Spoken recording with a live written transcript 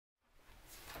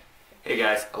Hey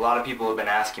guys, a lot of people have been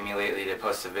asking me lately to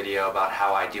post a video about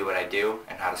how I do what I do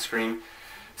and how to scream.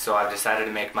 So I've decided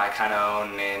to make my kind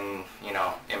of own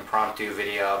impromptu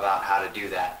video about how to do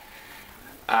that.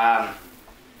 I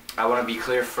want to be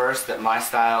clear first that my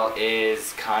style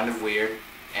is kind of weird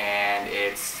and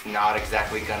it's not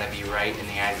exactly going to be right in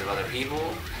the eyes of other people.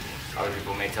 Other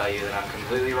people may tell you that I'm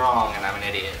completely wrong and I'm an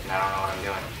idiot and I don't know what I'm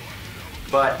doing.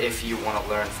 But if you want to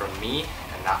learn from me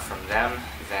and not from them,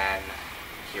 then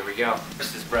here we go.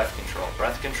 This is breath control.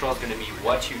 Breath control is going to be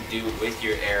what you do with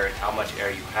your air and how much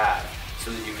air you have so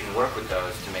that you can work with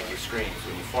those to make your screams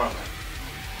when you form them.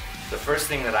 The first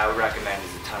thing that I would recommend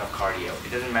is a ton of cardio.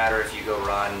 It doesn't matter if you go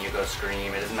run, you go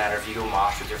scream, it doesn't matter if you go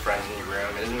mosh with your friends in your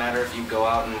room, it doesn't matter if you go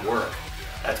out and work.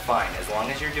 That's fine, as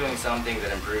long as you're doing something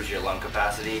that improves your lung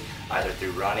capacity, either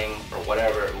through running or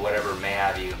whatever may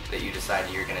have you that you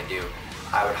decide you're going to do.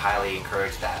 I would highly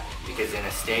encourage that, because in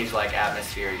a stage-like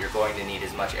atmosphere, you're going to need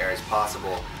as much air as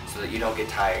possible so that you don't get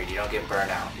tired, you don't get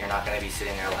burnout. You're not going to be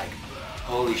sitting there like,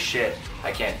 holy shit,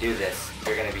 I can't do this.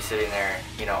 You're going to be sitting there,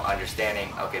 understanding,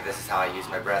 okay, this is how I use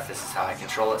my breath, this is how I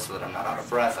control it so that I'm not out of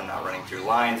breath, I'm not running through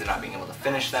lines and not being able to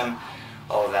finish them,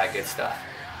 all of that good stuff.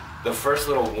 The first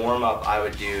little warm-up I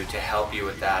would do to help you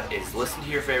with that is listen to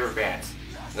your favorite bands.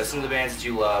 Listen to the bands that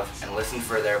you love and listen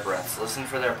for their breaths, listen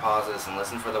for their pauses, and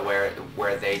listen for the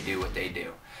where they do what they do.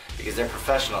 Because they're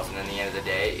professionals, and in the end of the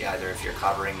day, either if you're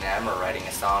covering them or writing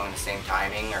a song in the same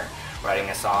timing or writing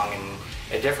a song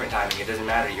in a different timing, it doesn't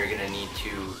matter. You're going to need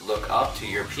to look up to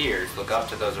your peers, look up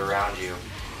to those around you,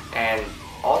 and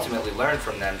ultimately learn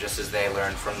from them just as they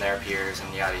learn from their peers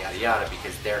and yada yada yada,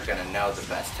 because they're going to know the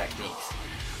best techniques.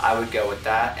 I would go with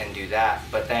that and do that,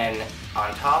 but then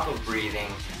on top of breathing,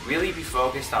 really be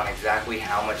focused on exactly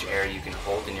how much air you can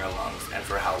hold in your lungs and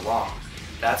for how long.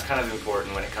 That's kind of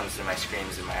important when it comes to my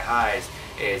screams and my highs,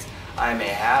 is I may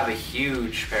have a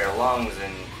huge pair of lungs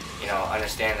and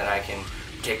understand that I can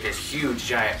take this huge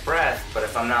giant breath, but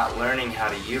if I'm not learning how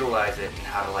to utilize it and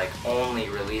how to only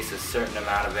release a certain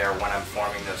amount of air when I'm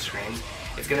forming those screams,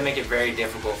 it's going to make it very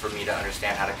difficult for me to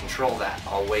understand how to control that.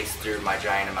 I'll waste through my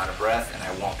giant amount of breath and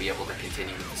I won't be able to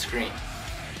continue with the scream.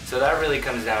 So that really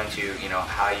comes down to,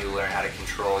 how you learn how to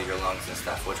control your lungs and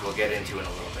stuff, which we'll get into in a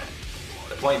little bit.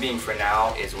 The point being for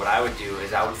now is what I would do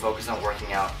is I would focus on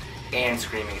working out and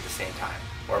screaming at the same time,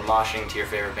 or moshing to your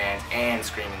favorite bands and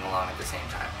screaming along at the same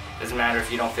time. It doesn't matter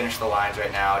if you don't finish the lines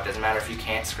right now, it doesn't matter if you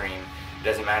can't scream, it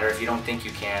doesn't matter if you don't think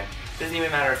you can, it doesn't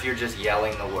even matter if you're just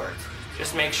yelling the words.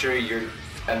 Just make sure you're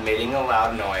emitting a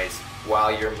loud noise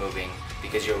while you're moving,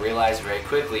 because you'll realize very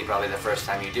quickly, probably the first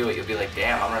time you do it, you'll be like,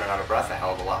 damn, I'm running out of breath a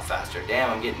hell of a lot faster, damn,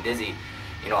 I'm getting dizzy,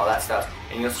 all that stuff,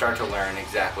 and you'll start to learn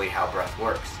exactly how breath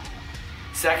works.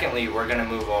 Secondly, we're going to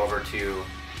move over to,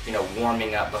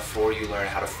 warming up before you learn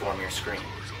how to form your scream.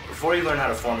 Before you learn how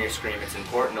to form your scream, it's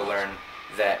important to learn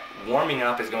that warming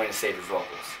up is going to save your vocals.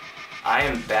 I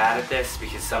am bad at this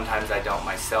because sometimes I don't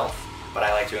myself, but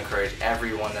I like to encourage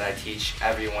everyone that I teach,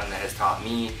 everyone that has taught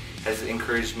me, has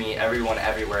encouraged me, everyone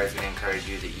everywhere is going to encourage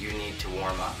you that you need to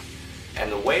warm up.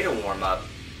 And the way to warm up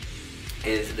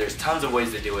is, there's tons of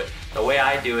ways to do it. The way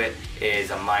I do it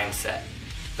is a mindset.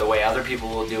 The way other people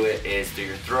will do it is through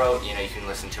your throat. You can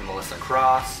listen to Melissa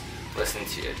Cross.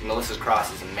 Melissa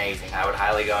Cross is amazing. I would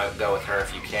highly go with her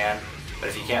if you can. But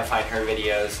if you can't find her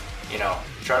videos,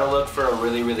 try to look for a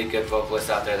really, really good vocalist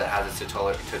out there that has a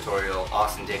tutorial.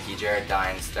 Austin Dickey, Jared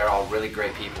Dines, they're all really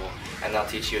great people, and they'll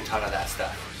teach you a ton of that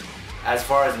stuff. As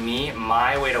far as me,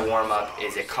 my way to warm up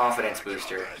is a confidence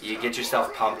booster. You get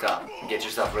yourself pumped up, get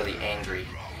yourself really angry.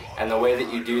 And the way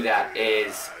that you do that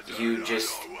is you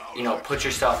just, put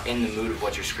yourself in the mood of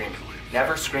what you're screaming.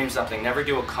 Never scream something, never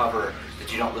do a cover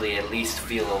that you don't really at least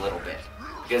feel a little bit.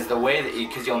 Because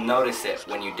because you'll notice it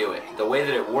when you do it. The way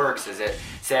that it works is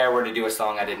say I were to do a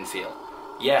song I didn't feel.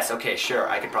 Yes, okay, sure,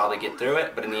 I could probably get through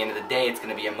it, but in the end of the day, it's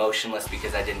going to be emotionless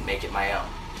because I didn't make it my own.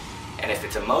 And if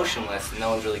it's emotionless, no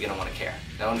one's really going to want to care.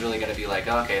 No one's really going to be like,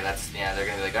 okay, they're going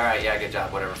to be like, alright, yeah, good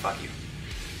job, whatever, fuck you.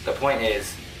 The point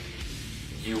is,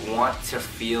 you want to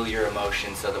feel your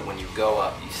emotion so that when you go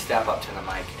up, you step up to the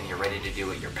mic and you're ready to do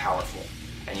it, you're powerful.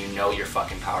 And you know you're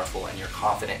fucking powerful and you're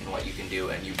confident in what you can do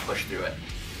and you push through it.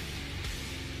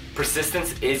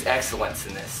 Persistence is excellence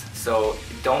in this. So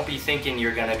don't be thinking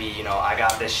you're going to be, I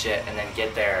got this shit, and then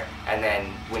get there, and then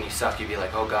when you suck, you'd be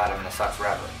like, oh god, I'm going to suck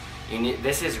forever.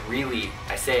 This is really,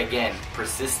 I say again,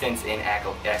 persistence in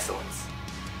excellence,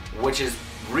 which is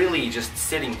really just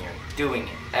sitting here, doing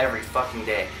it every fucking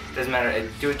day. Doesn't matter,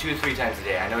 do it 2 or 3 times a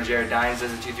day. I know Jared Dines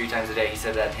does it 2 or 3 times a day, he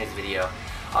said that in his video.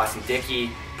 Austin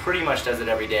Dickey pretty much does it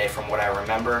every day from what I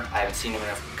remember. I haven't seen him in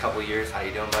a couple years. How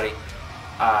you doing, buddy?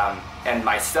 And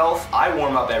myself, I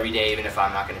warm up every day even if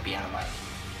I'm not going to be on a mic.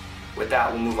 With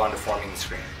that, we'll move on to forming the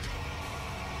scream.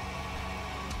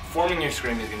 Forming your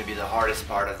scream is going to be the hardest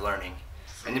part of learning.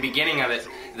 In the beginning of it,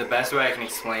 the best way I can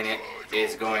explain it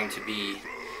is going to be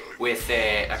with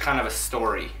a kind of a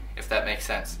story, if that makes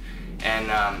sense.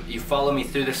 And you follow me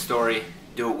through the story,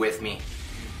 do it with me,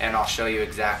 and I'll show you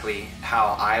exactly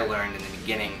how I learned in the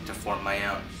beginning to form my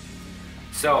own.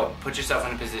 So, put yourself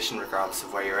in a position, regardless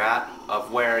of where you're at,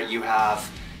 of where you're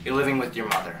living with your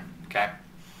mother, okay?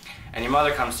 And your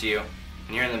mother comes to you,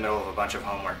 and you're in the middle of a bunch of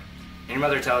homework. And your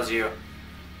mother tells you,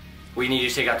 we need you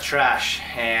to take out the trash,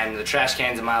 and the trash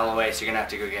can's a mile away, so you're gonna have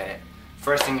to go get it.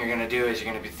 First thing you're gonna do is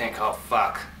you're gonna think, oh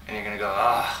fuck, and you're gonna go,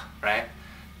 ah, right?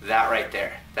 That right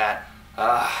there, that,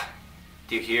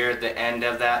 do you hear the end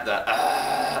of that, the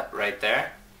right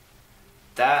there?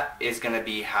 That is gonna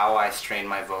be how I strain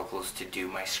my vocals to do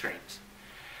my screams.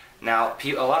 Now,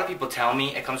 a lot of people tell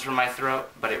me it comes from my throat,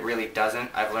 but it really doesn't.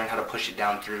 I've learned how to push it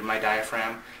down through my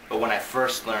diaphragm, but when I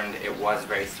first learned, it was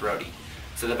very throaty.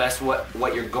 So the best,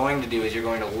 what you're going to do is you're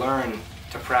going to learn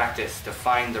to practice to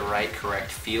find the right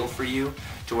correct feel for you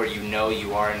to where you know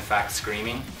you are in fact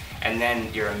screaming, and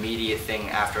then your immediate thing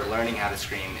after learning how to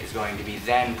scream is going to be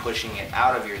then pushing it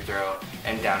out of your throat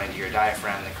and down into your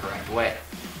diaphragm the correct way.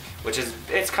 Which is,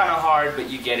 it's kind of hard, but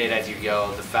you get it as you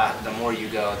go. The more you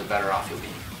go, the better off you'll be.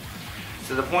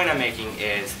 So the point I'm making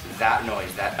is that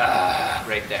noise, that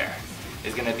right there,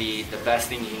 is going to be the best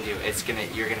thing you can do.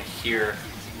 You're going to hear.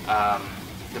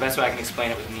 The best way I can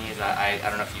explain it with me is I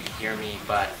don't know if you can hear me,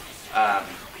 but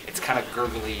it's kind of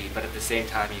gurgly, but at the same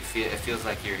time it feels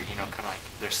like you're, kind of like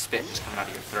there's spit just coming out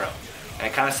of your throat, and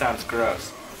it kind of sounds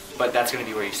gross. But that's going to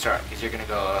be where you start, because you're going to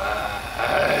go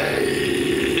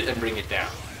and bring it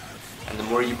down, and the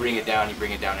more you bring it down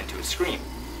into a scream.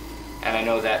 And I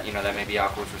know that that may be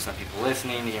awkward for some people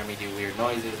listening to hear me do weird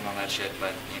noises and all that shit,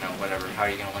 but whatever. How are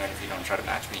you going to learn if you don't try to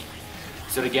match me?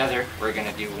 So together, we're going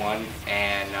to do one,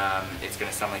 and it's going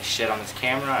to sound like shit on this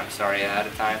camera. I'm sorry ahead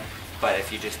of time, but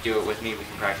if you just do it with me, we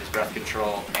can practice breath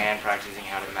control and practicing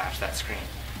how to match that scream.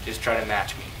 Just try to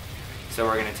match me. So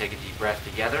we're going to take a deep breath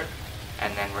together,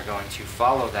 and then we're going to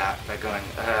follow that by going,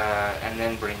 and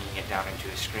then bringing it down into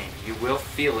a scream. You will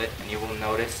feel it, and you will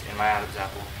notice in my Adam's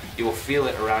apple, you will feel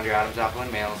it around your Adam's apple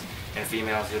in males, and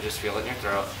females, you'll just feel it in your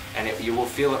throat, and you will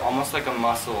feel it almost like a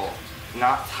muscle,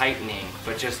 not tightening,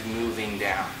 but just moving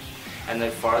down. And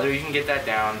the farther you can get that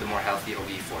down, the more healthy it'll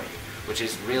be for you, which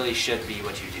is really should be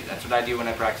what you do. That's what I do when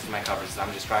I practice my covers.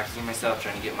 I'm just practicing myself,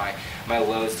 trying to get my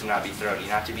lows to not be throaty,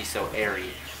 not to be so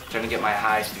airy, trying to get my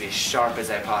highs to be as sharp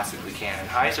as I possibly can. And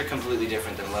highs are completely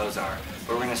different than lows are,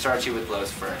 but we're going to start you with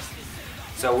lows first.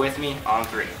 So with me, on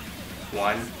 3.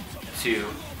 1, 2,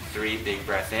 3, big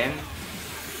breath in,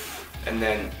 and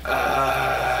then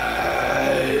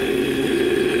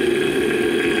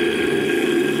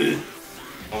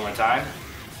one more time.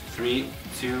 3,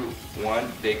 2,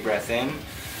 1, big breath in,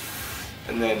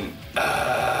 and then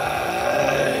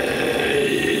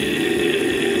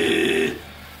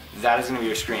that is going to be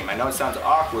your scream. I know it sounds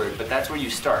awkward, but that's where you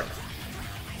start.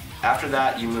 After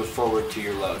that, you move forward to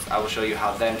your lows. I will show you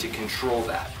how then to control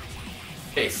that.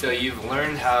 Okay, so you've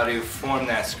learned how to form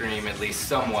that scream, at least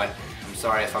somewhat. I'm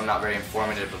sorry if I'm not very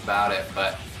informative about it,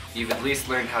 but you've at least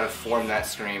learned how to form that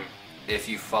scream if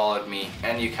you followed me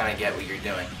and you kind of get what you're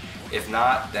doing. If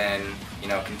not, then,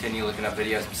 continue looking up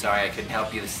videos. I'm sorry I couldn't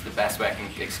help you. This is the best way I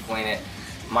can explain it.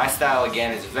 My style,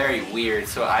 again, is very weird,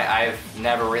 so I've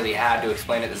never really had to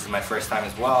explain it. This is my first time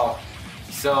as well.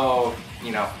 So,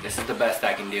 this is the best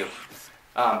I can do.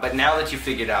 But now that you've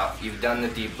figured out, you've done the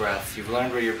deep breaths, you've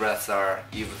learned where your breaths are,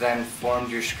 you've then formed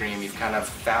your scream, you've kind of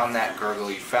found that gurgle,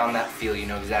 you've found that feel, you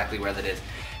know exactly where that is.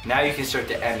 Now you can start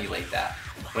to emulate that.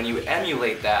 When you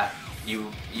emulate that,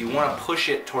 you want to push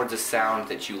it towards a sound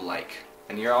that you like.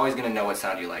 And you're always going to know what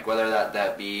sound you like, whether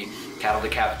that be Cattle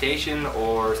Decapitation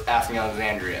or Ask Me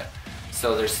Alexandria.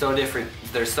 So there's so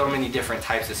many different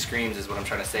types of screams is what I'm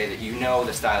trying to say, that you know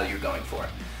the style you're going for.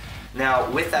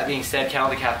 Now, with that being said,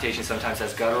 Cattle Decapitation sometimes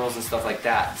has gutturals and stuff like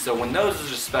that. So when those are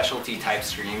just specialty type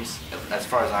screams, as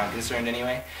far as I'm concerned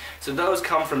anyway, so those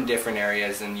come from different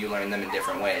areas and you learn them in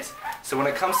different ways. So when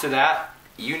it comes to that,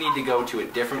 you need to go to a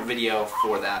different video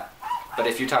for that. But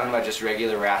if you're talking about just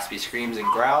regular raspy screams and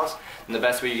growls, then the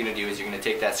best way you're going to do is you're going to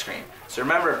take that scream. So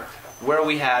remember where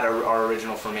we had our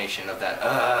original formation of that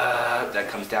that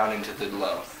comes down into the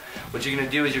low. What you're going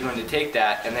to do is you're going to take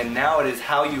that, and then now it is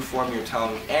how you form your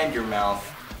tongue and your mouth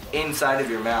inside of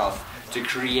your mouth to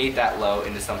create that low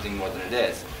into something more than it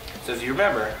is. So if you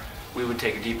remember, we would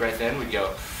take a deep breath in, we'd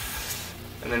go,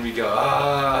 and then we'd go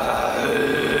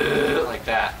like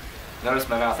that. Notice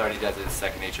my mouth already does it, it's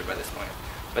second nature by this point.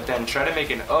 But then try to make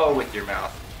an O with your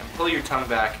mouth and pull your tongue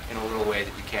back in a little way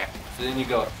that you can. So then you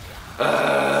go,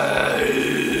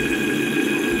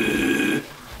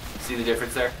 see the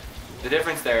difference there? The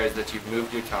difference there is that you've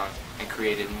moved your tongue and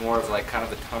created more of like kind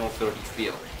of a tunnel throaty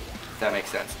feel, if that makes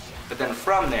sense. But then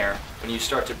from there, when you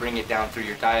start to bring it down through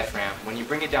your diaphragm, when you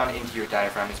bring it down into your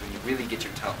diaphragm is when you really get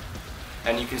your tone.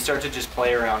 And you can start to just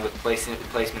play around with placement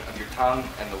of your tongue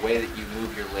and the way that you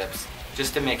move your lips,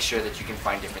 just to make sure that you can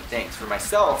find different things. For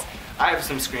myself, I have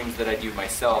some screams that I do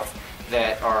myself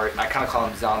that are, I kind of call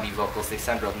them zombie vocals. They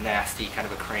sound real nasty, kind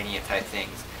of a crania type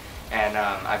things. And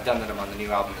I've done them on the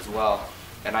new album as well.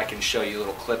 And I can show you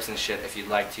little clips and shit if you'd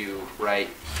like to right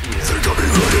here.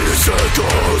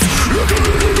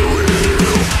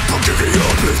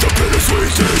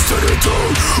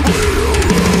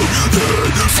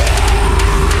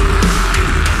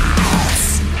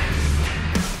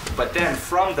 But then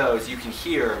from those you can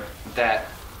hear that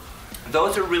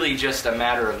those are really just a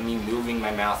matter of me moving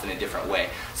my mouth in a different way.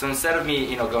 So instead of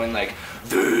me, going like,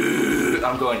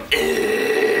 I'm going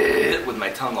with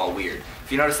my tongue all weird.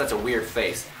 If you notice, that's a weird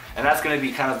face. And that's going to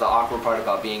be kind of the awkward part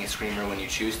about being a screamer when you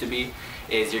choose to be,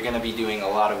 is you're going to be doing a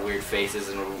lot of weird faces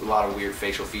and a lot of weird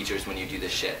facial features when you do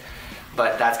this shit.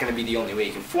 But that's going to be the only way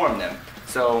you can form them.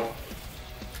 So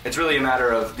it's really a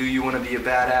matter of, do you want to be a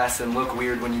badass and look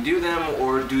weird when you do them,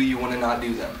 or do you want to not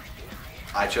do them?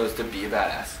 I chose to be a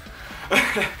badass.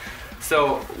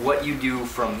 So what you do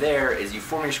from there is you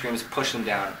form your screams, push them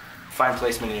down, find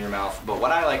placement in your mouth. But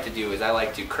what I like to do is I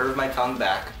like to curve my tongue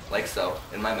back, like so,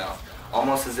 in my mouth,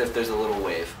 almost as if there's a little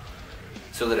wave,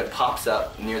 so that it pops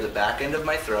up near the back end of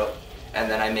my throat,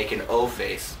 and then I make an O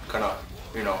face, kind of,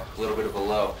 a little bit of a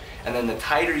low. And then the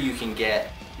tighter you can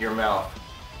get your mouth,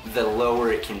 the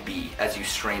lower it can be as you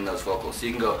strain those vocals. So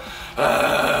you can go,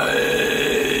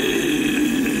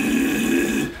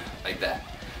 like that.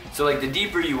 So like the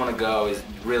deeper you want to go is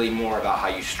really more about how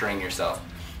you strain yourself.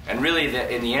 And really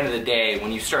in the end of the day,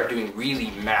 when you start doing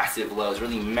really massive lows,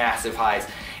 really massive highs,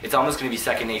 it's almost going to be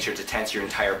second nature to tense your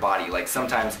entire body. Like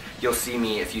sometimes you'll see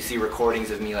me, if you see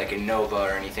recordings of me like in Nova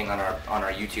or anything on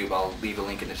our YouTube, I'll leave a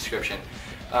link in the description.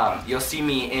 You'll see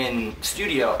me in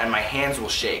studio and my hands will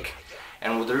shake.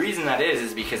 And the reason that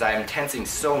is because I'm tensing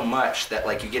so much that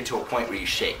like you get to a point where you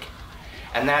shake.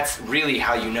 And that's really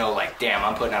how you know, like, damn,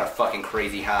 I'm putting out a fucking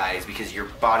crazy highs, because your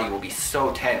body will be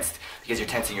so tensed, because you're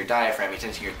tensing your diaphragm, you're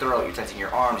tensing your throat, you're tensing your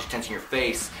arms, you're tensing your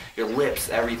face, your lips,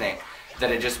 everything,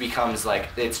 that it just becomes like,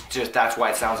 it's just, that's why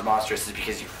it sounds monstrous, is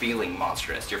because you're feeling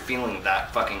monstrous. You're feeling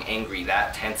that fucking angry,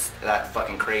 that tense, that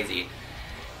fucking crazy.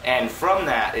 And from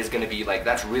that is going to be like,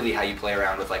 that's really how you play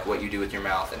around with like what you do with your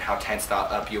mouth and how tensed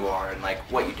up you are and like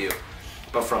what you do.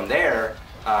 But from there,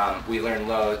 we've learned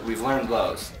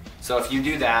lows. So if you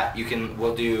do that,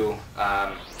 we'll do,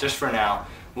 just for now,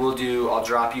 I'll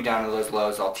drop you down to those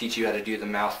lows, I'll teach you how to do the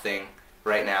mouth thing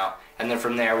right now, and then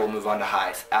from there we'll move on to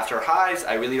highs. After highs,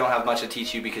 I really don't have much to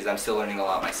teach you because I'm still learning a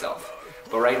lot myself.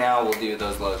 But right now, we'll do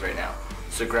those lows right now.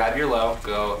 So grab your low,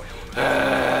 go,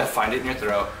 find it in your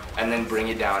throat, and then bring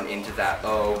it down into that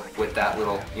O with that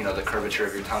little, the curvature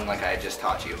of your tongue like I just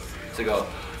taught you. So go,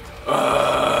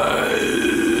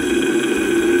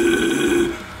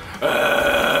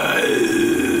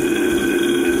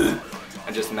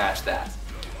 and just match that.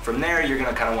 From there, you're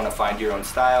gonna kind of want to find your own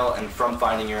style, and from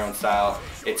finding your own style,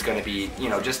 it's gonna be,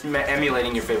 just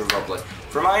emulating your favorite vocalist.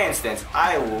 For my instance,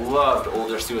 I loved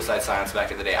older Suicide Silence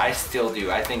back in the day. I still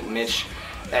do. I think Mitch,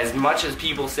 as much as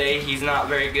people say he's not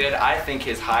very good, I think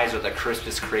his highs are the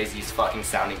crispest, craziest fucking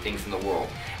sounding things in the world.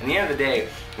 At the end of the day,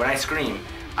 when I scream,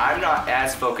 I'm not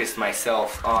as focused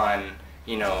myself on,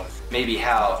 maybe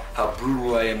how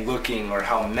brutal I am looking, or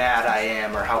how mad I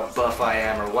am, or how buff I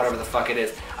am, or whatever the fuck it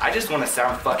is. I just want to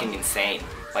sound fucking insane.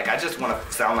 Like, I just want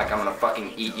to sound like I'm gonna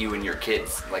fucking eat you and your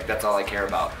kids. Like, that's all I care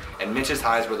about. And Mitch's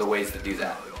highs were the ways to do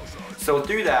that. So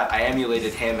through that, I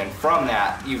emulated him, and from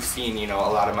that, you've seen, a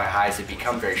lot of my highs have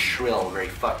become very shrill, very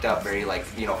fucked up, very like,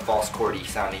 false chordy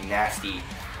sounding, nasty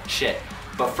shit.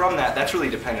 But from that, that's really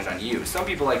dependent on you. Some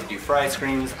people like to do fry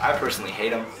screams. I personally hate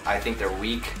them. I think they're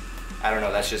weak. I don't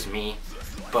know, that's just me.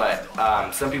 But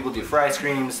some people do fry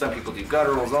screams, some people do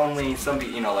gutturals only, some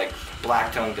people, like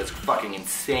Black Tongue does fucking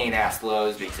insane ass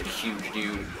lows because he's a huge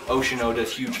dude. Oceano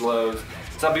does huge lows.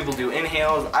 Some people do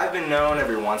inhales. I've been known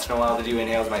every once in a while to do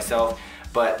inhales myself,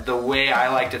 but the way I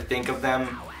like to think of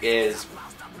them is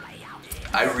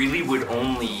I really would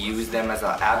only use them as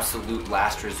an absolute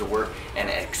last resort and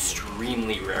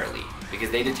extremely rarely, because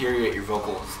they deteriorate your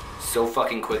vocals so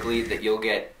fucking quickly that you'll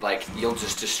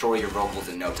just destroy your vocals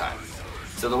in no time.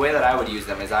 So the way that I would use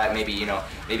them is I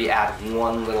maybe add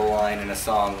one little line in a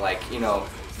song, like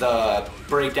the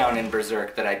breakdown in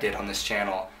Berserk that I did on this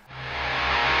channel.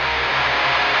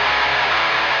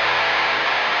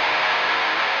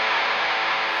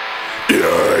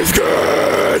 Yes,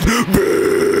 can be.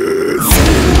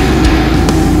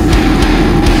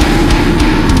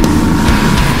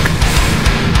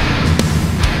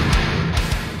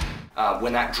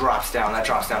 When that drops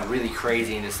down really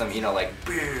crazy into some, like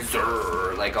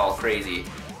Berserk, like all crazy.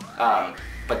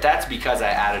 But that's because I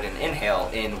added an inhale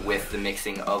in with the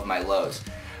mixing of my lows.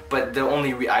 But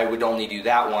I would only do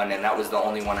that one, and that was the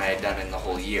only one I had done in the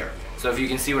whole year. So if you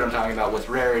can see what I'm talking about with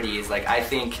rarities, like I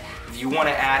think if you want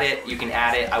to add it, you can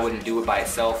add it. I wouldn't do it by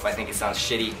itself. I think it sounds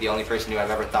shitty. The only person who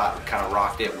I've ever thought kind of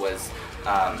rocked it was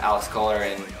Alex Kohler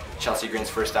and Chelsea Grin's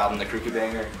first album, the Cuckoo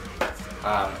Banger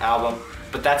album.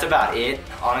 But that's about it.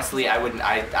 Honestly,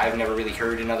 I've never really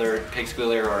heard another pig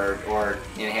squealer or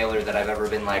inhaler that I've ever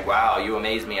been like, wow, you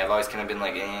amaze me. I've always kind of been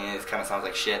like, this kind of sounds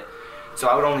like shit. So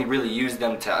I would only really use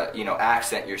them to,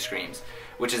 accent your screams,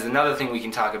 which is another thing we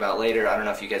can talk about later. I don't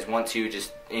know if you guys want to,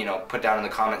 just, put down in the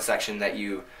comment section that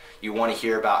you want to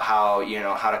hear about how,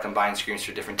 how to combine screams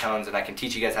for different tones, and I can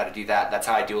teach you guys how to do that. That's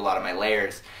how I do a lot of my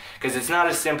layers, because it's not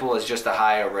as simple as just a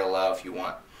high over a low if you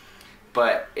want.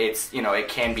 But it's, it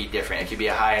can be different. It could be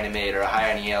a high and a mid or a high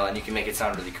and a yell, and you can make it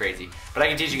sound really crazy. But I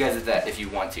can teach you guys that if you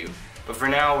want to. But for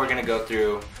now, we're going to go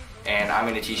through, and I'm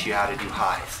going to teach you how to do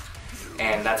highs.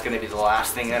 And that's going to be the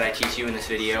last thing that I teach you in this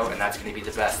video, and that's going to be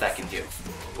the best I can do.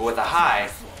 But with a high,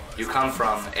 you come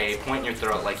from a point in your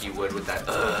throat like you would with that,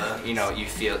 you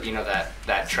feel,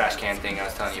 that trash can thing I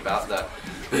was telling you about, the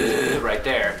right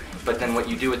there. But then what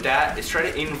you do with that is try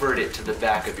to invert it to the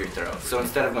back of your throat. So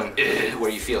instead of going where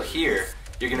you feel here,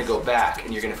 you're going to go back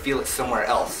and you're going to feel it somewhere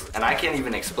else. And I can't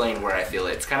even explain where I feel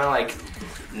it. It's kind of like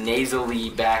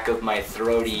nasally, back of my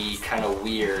throaty, kind of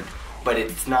weird. But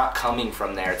it's not coming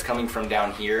from there. It's coming from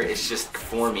down here. It's just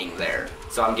forming there.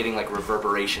 So I'm getting like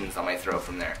reverberations on my throat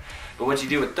from there. But what you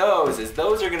do with those is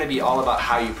those are going to be all about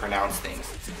how you pronounce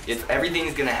things.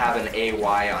 Everything's going to have an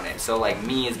AY on it. So like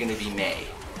me is going to be may.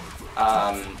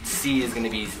 C is going to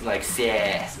be like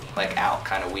say, like out,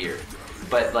 kind of weird.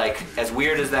 But like as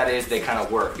weird as that is, they kind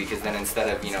of work, because then instead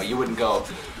of, you wouldn't go,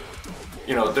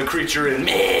 the creature in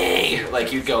me,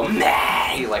 like you'd go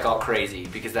may, like all crazy,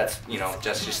 because that's,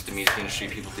 just the music industry,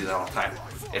 people do that all the time.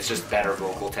 It's just better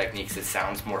vocal techniques. It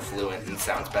sounds more fluent and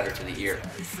sounds better to the ear.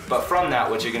 But from that,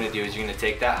 what you're going to do is you're going to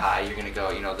take that high, you're going to go,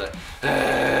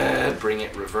 bring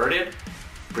it reverted,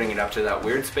 bring it up to that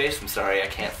weird space. I'm sorry, I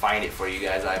can't find it for you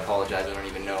guys. I apologize. I don't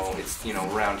even know. It's,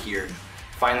 around here.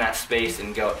 Find that space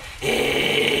and go,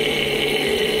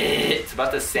 it's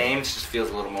about the same. It just feels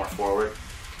a little more forward.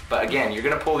 But again, you're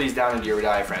going to pull these down into your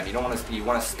diaphragm. You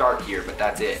want to start here, but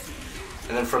that's it.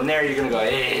 And then from there, you're going to go,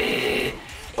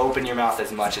 open your mouth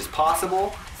as much as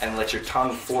possible and let your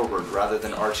tongue forward rather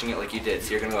than arching it like you did.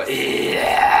 So you're going to go,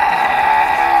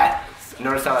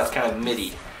 notice how that's kind of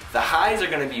midi. The highs are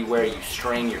going to be where you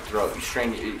strain your throat. You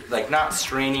strain, like not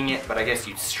straining it, but I guess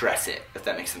you'd stress it, if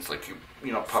that makes sense. Like you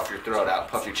puff your throat out,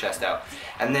 puff your chest out,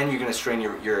 and then you're going to strain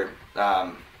your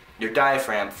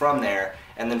diaphragm from there,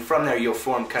 and then from there you'll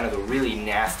form kind of a really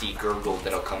nasty gurgle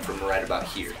that'll come from right about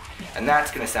here, and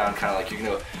that's going to sound kind of like you're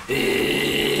going to go,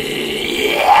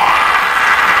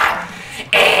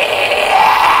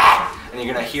 and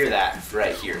you're going to hear that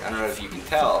right here. I don't know if you can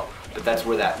tell, but that's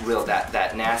where that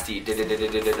nasty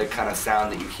kind of sound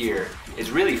that you hear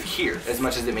is really here, as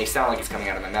much as it may sound like it's coming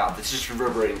out of my mouth. It's just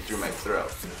reverberating through my throat.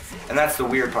 And that's the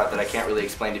weird part that I can't really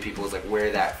explain to people, is like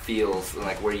where that feels and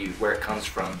like where it comes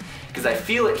from. Because I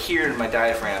feel it here in my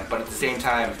diaphragm, but at the same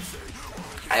time,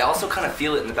 I also kind of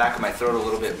feel it in the back of my throat a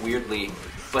little bit weirdly,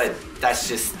 but that's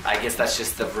just, I guess that's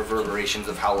just the reverberations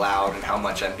of how loud and how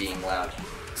much I'm being loud.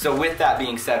 So with that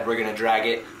being said, we're going to drag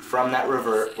it from that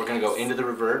revert, we're going to go into the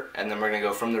revert, and then we're going to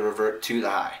go from the revert to the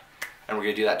high. And we're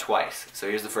going to do that twice. So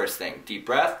here's the first thing. Deep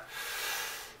breath.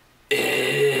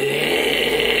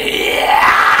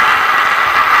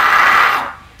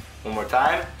 One more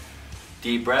time.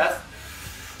 Deep breath.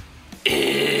 See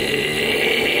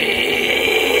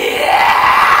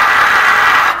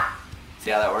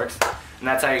how that works? And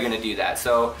that's how you're going to do that.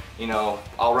 So,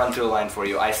 I'll run through a line for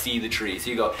you. I see the tree. So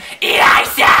you go, I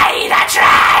see the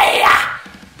tree!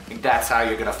 That's how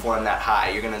you're going to form that high.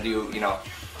 You're going to do,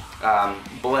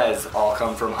 blez all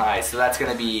come from high. So that's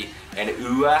going to be an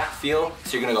feel.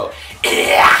 So you're going to go,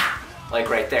 like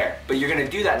right there. But you're going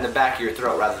to do that in the back of your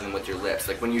throat rather than with your lips.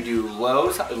 Like when you do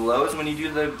lows, when you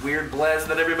do the weird blez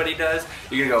that everybody does,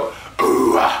 you're going to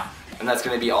go, and that's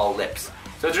going to be all lips.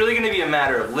 So it's really going to be a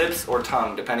matter of lips or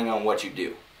tongue, depending on what you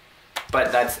do.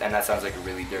 But that sounds like a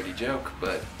really dirty joke,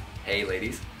 but hey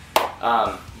ladies.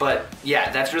 But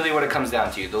yeah, that's really what it comes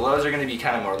down to. The lows are going to be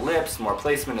kind of more lips, more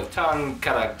placement of tongue,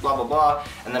 kind of blah blah blah,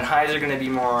 and then highs are going to be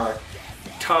more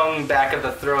tongue, back of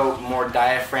the throat, more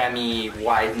diaphragm-y,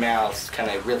 wide mouths, kind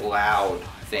of real loud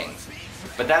things.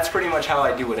 But that's pretty much how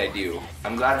I do what I do.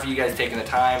 I'm glad for you guys taking the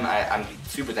time. I'm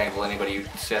super thankful anybody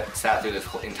who sat through this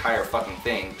whole entire fucking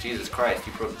thing. Jesus Christ,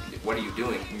 what are you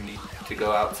doing? You need to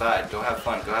go outside, go have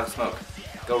fun, go have a smoke,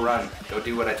 go run, go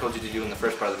do what I told you to do in the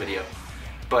first part of the video.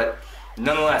 But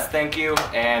nonetheless, thank you,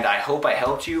 and I hope I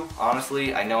helped you.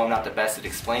 Honestly, I know I'm not the best at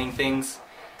explaining things.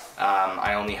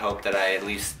 I only hope that I at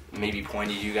least maybe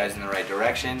pointed you guys in the right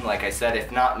direction. Like I said,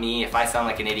 if not me, if I sound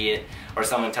like an idiot, or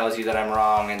someone tells you that I'm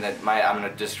wrong and that I'm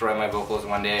gonna destroy my vocals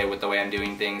one day with the way I'm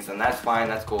doing things, then that's fine,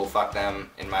 that's cool, fuck them,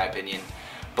 in my opinion.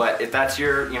 But if that's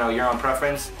your own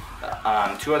preference,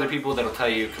 two other people that'll tell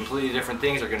you completely different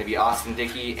things are gonna be Austin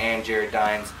Dickey and Jared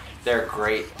Dines. They're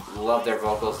great, love their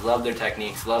vocals, love their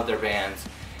techniques, love their bands,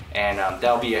 and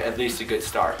that'll be at least a good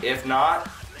start. If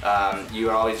not,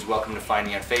 you are always welcome to find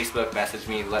me on Facebook, message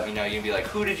me, let me know. You can be like,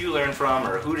 who did you learn from,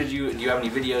 or do you have any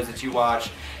videos that you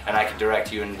watch, and I can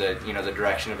direct you in the the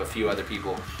direction of a few other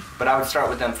people. But I would start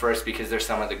with them first because they're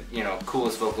some of the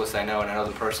coolest vocalists I know, and I know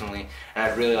them personally, and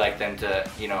I'd really like them to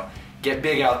get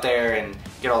big out there and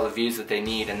get all the views that they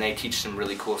need, and they teach some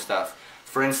really cool stuff.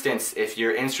 For instance, if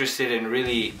you're interested in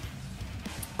really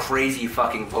crazy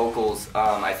fucking vocals,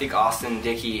 I think Austin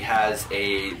Dickey has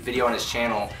a video on his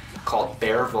channel called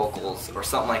Bear Vocals or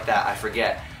something like that. I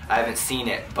forget. I haven't seen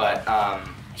it, but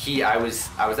I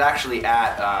was actually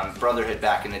at Brotherhood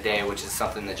back in the day, which is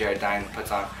something that Jared Dine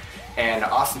puts on. And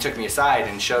Austin took me aside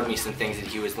and showed me some things that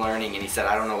he was learning, and he said,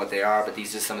 I don't know what they are, but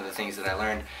these are some of the things that I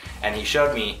learned. And he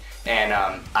showed me, and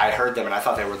I heard them, and I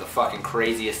thought they were the fucking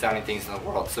craziest sounding things in the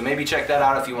world. So maybe check that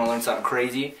out if you want to learn something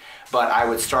crazy, but I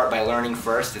would start by learning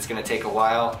first. It's going to take a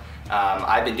while.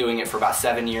 I've been doing it for about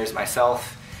 7 years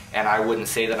myself, and I wouldn't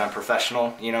say that I'm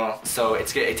professional, so it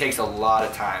takes a lot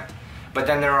of time. But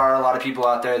then there are a lot of people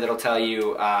out there that'll tell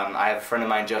you, I have a friend of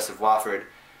mine, Joseph Wofford.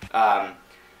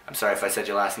 I'm sorry if I said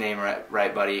your last name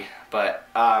right, buddy. But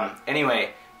anyway,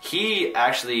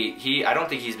 I don't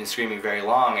think he's been screaming very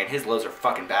long, and his lows are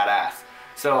fucking badass.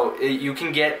 So you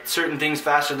can get certain things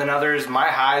faster than others. My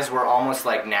highs were almost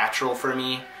like natural for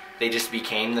me. They just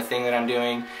became the thing that I'm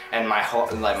doing, and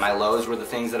my lows were the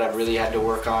things that I've really had to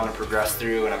work on and progress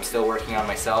through, and I'm still working on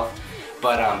myself.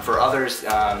 But for others,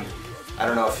 I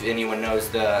don't know if anyone knows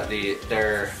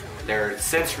they're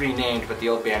since renamed, but the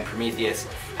old band Prometheus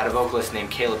had a vocalist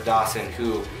named Caleb Dawson,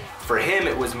 who, for him,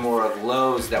 it was more of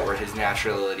lows that were his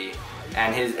naturality,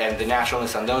 and the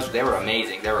naturalness on those, they were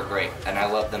amazing, they were great, and I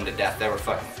loved them to death. They were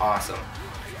fucking awesome.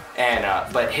 And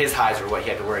but his highs were what he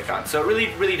had to work on. So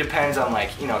it really depends on,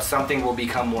 like, something will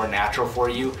become more natural for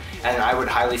you, and I would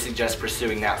highly suggest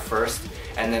pursuing that first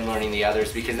and then learning the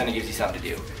others, because then it gives you something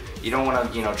to do. You don't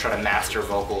want to try to master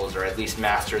vocals, or at least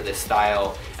master this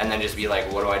style, and then just be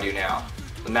like, what do I do now?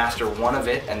 Master one of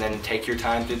it and then take your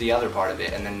time through the other part of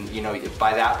it, and then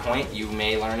by that point you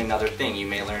may learn another thing. You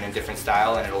may learn a different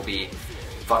style, and it'll be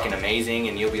fucking amazing,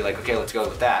 and you'll be like, okay, let's go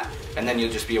with that. And then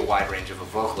you'll just be a wide range of a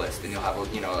vocalist, and you'll have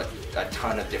a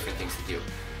ton of different things to do.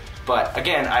 But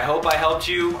again, I hope I helped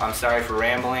you. I'm sorry for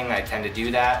rambling, I tend to do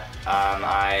that.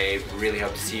 I really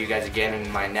hope to see you guys again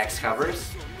in my next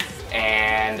covers,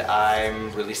 and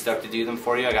I'm really stoked to do them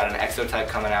for you. I got an Exotype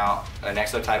coming out, an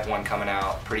Exotype 1 coming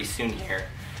out pretty soon here,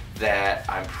 that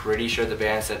I'm pretty sure the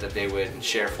band said that they would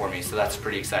share for me, so that's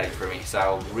pretty exciting for me. So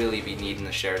I'll really be needing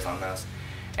the shares on those.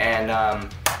 And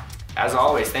as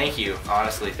always, thank you.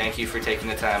 Honestly, thank you for taking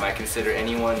the time. I consider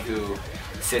anyone who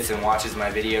sits and watches my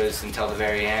videos until the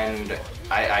very end,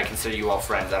 I consider you all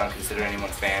friends. I don't consider anyone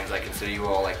fans. I consider you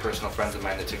all like personal friends of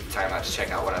mine that took the time out to check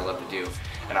out what I love to do.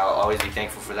 And I'll always be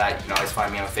thankful for that. You can always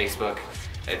find me on Facebook.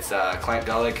 It's Clint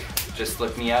Gullick. Just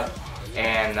look me up.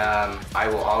 And I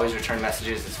will always return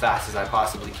messages as fast as I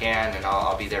possibly can, and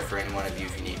I'll be there for any one of you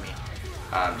if you need me.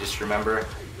 Just remember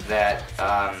that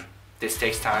this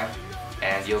takes time,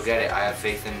 and you'll get it. I have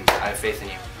faith in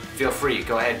you. Feel free,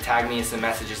 go ahead, tag me in some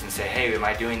messages and say, hey, am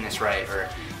I doing this right? Or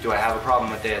do I have a problem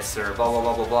with this? Or blah, blah,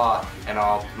 blah, blah, blah. And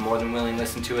I'll more than willing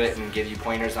listen to it and give you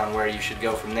pointers on where you should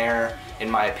go from there, in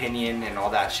my opinion, and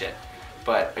all that shit.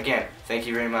 But again, thank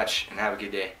you very much, and have a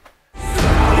good day.